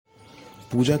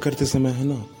पूजा करते समय है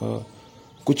ना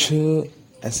कुछ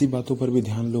ऐसी बातों पर भी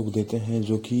ध्यान लोग देते हैं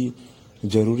जो कि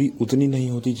ज़रूरी उतनी नहीं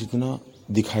होती जितना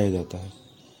दिखाया जाता है।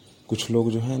 कुछ लोग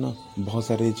जो है ना बहुत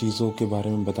सारी चीज़ों के बारे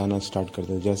में बताना स्टार्ट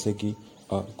करते हैं, जैसे कि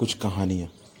कुछ कहानियाँ।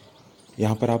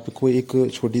 यहाँ पर आपको एक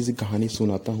छोटी सी कहानी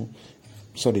सुनाता हूँ,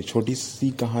 छोटी सी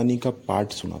कहानी का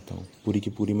पार्ट सुनाता हूँ। पूरी की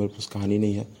पूरी मेरे पास कहानी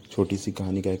नहीं है, छोटी सी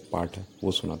कहानी का एक पार्ट है,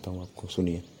 वो सुनाता हूँ आपको,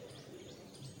 सुनिए।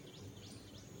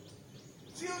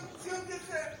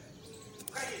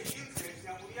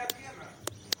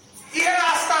 ये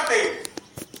रास्ता थे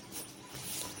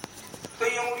तो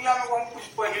ये उंगलिया में हम कुछ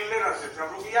पहले रखते थे,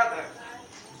 हम लोग याद है,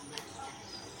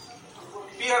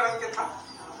 पियर रंग के था।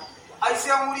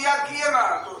 ऐसे उंगलिया किए ना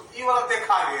तो ये वाला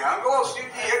देखा गया, हमको शिव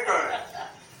जी एक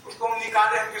उसको हम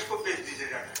निकाले, हम किसको बेच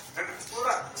दीजिएगा,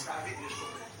 पूरा शादी जिसको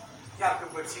क्या आपके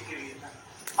बच्ची के लिए था,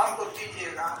 हमको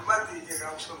दीजिएगा, मत दीजिएगा,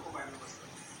 उसको मैंने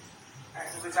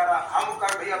ऐसे बेचारा हम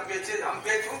कर भैया बेचे, हम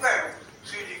बेचूंगे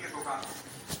शिव जी के दुकान।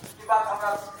 ये बात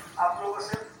हमारा आप लोगों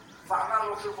से बहाना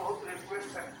लोग से बहुत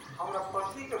रिक्वेस्ट है, हमारा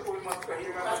पत्नी के कोई मत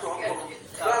कहिएगा ना, तो हमको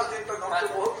 10 दिन तक हमसे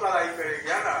बहुत लड़ाई करेगी,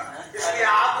 है ना। इसलिए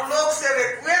आप लोग से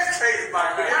रिक्वेस्ट है इस बात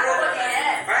में।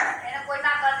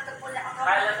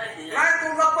 मैं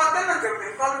तुमको पता ना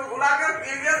करते, कल भुला कर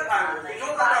जो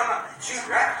करना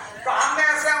ठीक है। तो हमने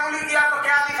ऐसे उंगली किया तो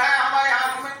क्या दिखाया हमारे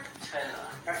हाथ में,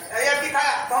 ये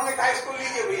दिखाया तो हमने कहा इसको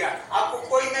लीजिए भैया, आपको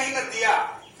कोई नहीं न दिया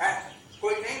है,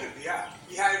 कोई नहीं न दिया।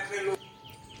 यहाँ इतने लोग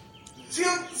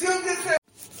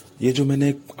ये जो मैंने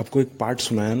आपको एक पार्ट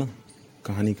सुनाया ना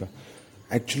कहानी का,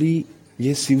 एक्चुअली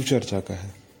ये शिव चर्चा का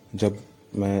है। जब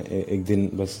मैं एक दिन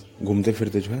बस घूमते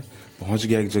फिरते जो है पहुंच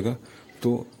गया एक जगह,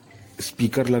 तो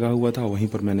स्पीकर लगा हुआ था, वहीं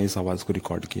पर मैंने इस आवाज़ को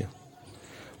रिकॉर्ड किया।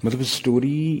 मतलब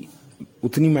स्टोरी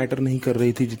उतनी मैटर नहीं कर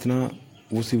रही थी जितना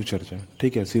वो शिव चर्चा,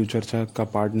 ठीक है, शिव चर्चा का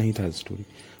पार्ट नहीं था स्टोरी,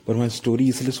 पर वहाँ स्टोरी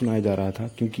इसलिए सुनाया जा रहा था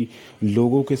क्योंकि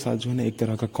लोगों के साथ जो है ना एक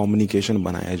तरह का कम्युनिकेशन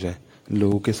बनाया जाए,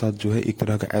 लोगों के साथ जो है एक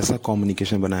तरह का ऐसा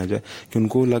कम्युनिकेशन बनाया जाए कि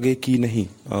उनको लगे कि नहीं,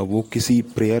 वो किसी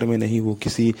प्रेयर में नहीं, वो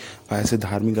किसी ऐसे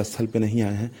धार्मिक स्थल पे नहीं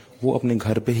आए हैं, वो अपने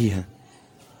घर पे ही हैं।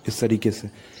 इस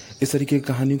तरीके की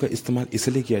कहानियों का इस्तेमाल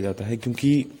इसलिए किया जाता है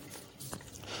क्योंकि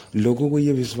लोगों को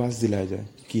ये विश्वास दिलाया जाए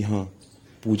कि हाँ,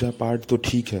 पूजा पाठ तो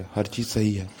ठीक है, हर चीज़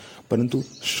सही है, परंतु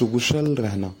सुकुशल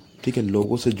रहना, ठीक है,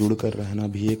 लोगों से जुड़कर रहना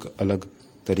भी एक अलग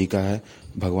तरीका है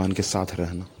भगवान के साथ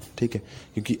रहना, ठीक है।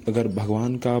 क्योंकि अगर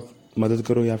भगवान का मदद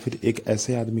करो या फिर एक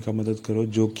ऐसे आदमी का मदद करो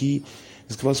जो कि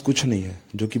इसके पास कुछ नहीं है,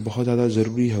 जो कि बहुत ज़्यादा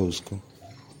ज़रूरी है उसको,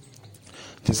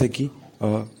 जैसे कि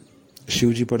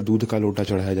शिव जी पर दूध का लोटा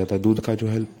चढ़ाया जाता है, दूध का जो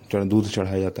है दूध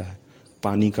चढ़ाया जाता है,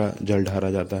 पानी का जल ढारा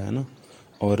जाता है ना,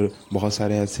 और बहुत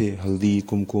सारे ऐसे हल्दी,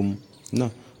 कुमकुम ना,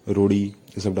 रोड़ी,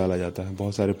 ये सब डाला जाता है,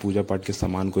 बहुत सारे पूजा पाठ के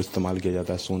सामान को इस्तेमाल किया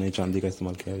जाता है, सोने चांदी का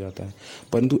इस्तेमाल किया जाता है।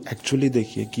 परंतु एक्चुअली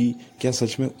देखिए कि क्या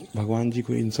सच में भगवान जी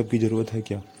को इन सब की ज़रूरत है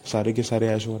क्या? सारे के सारे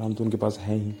ऐशो आराम तो उनके पास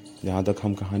है ही, जहाँ तक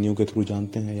हम कहानियों के थ्रू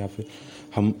जानते हैं या फिर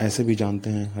हम ऐसे भी जानते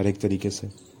हैं हर एक तरीके से।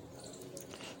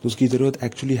 तो उसकी ज़रूरत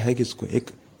एक्चुअली है किसको?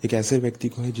 एक ऐसे व्यक्ति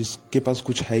को है जिसके पास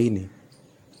कुछ है ही नहीं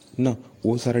ना।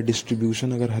 वो सारा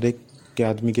डिस्ट्रीब्यूशन अगर हर एक के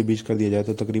आदमी के बीच कर दिया जाए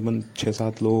तो तकरीबन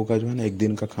 6-7 लोगों का जो है ना एक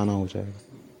दिन का खाना हो जाएगा।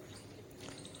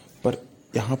 पर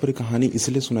यहाँ पर कहानी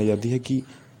इसलिए सुनाई जाती है कि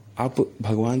आप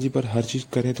भगवान जी पर हर चीज़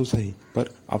करें तो सही,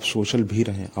 पर आप सोशल भी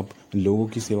रहें, आप लोगों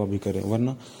की सेवा भी करें।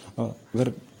 वरना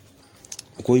अगर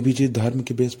कोई भी चीज़ धर्म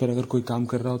के बेस पर अगर कोई काम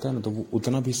कर रहा होता है ना, तो वो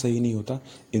उतना भी सही नहीं होता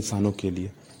इंसानों के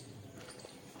लिए।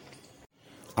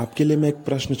 आपके लिए मैं एक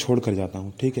प्रश्न छोड़ कर जाता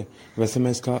हूँ, ठीक है, वैसे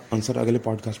मैं इसका आंसर अगले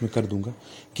पॉडकास्ट में कर दूंगा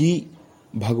कि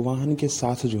भगवान के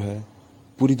साथ जो है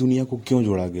पूरी दुनिया को क्यों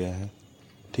जोड़ा गया है,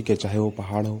 ठीक है, चाहे वो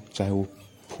पहाड़ हो, चाहे वो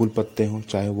फूल पत्ते हो,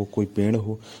 चाहे वो कोई पेड़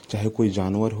हो, चाहे कोई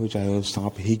जानवर हो, चाहे वो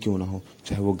सांप ही क्यों ना हो,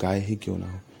 चाहे वो गाय ही क्यों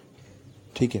ना हो,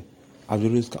 ठीक है। आप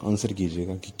जरूर इसका आंसर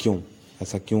कीजिएगा कि क्यों,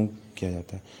 ऐसा क्यों किया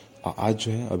जाता है। आज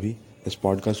जो है अभी इस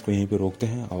पॉडकास्ट को यहीं पे रोकते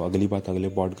हैं और अगली बात अगले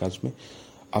पॉडकास्ट में।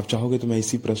 आप चाहोगे तो मैं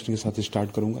इसी प्रश्न के साथ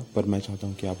स्टार्ट करूंगा, पर मैं चाहता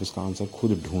हूं कि आप इसका आंसर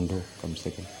खुद ढूंढो कम से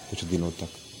कम कुछ दिनों तक।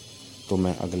 तो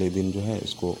मैं अगले दिन जो है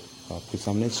इसको आपके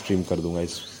सामने स्ट्रीम कर दूंगा,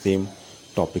 इस सेम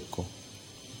टॉपिक को।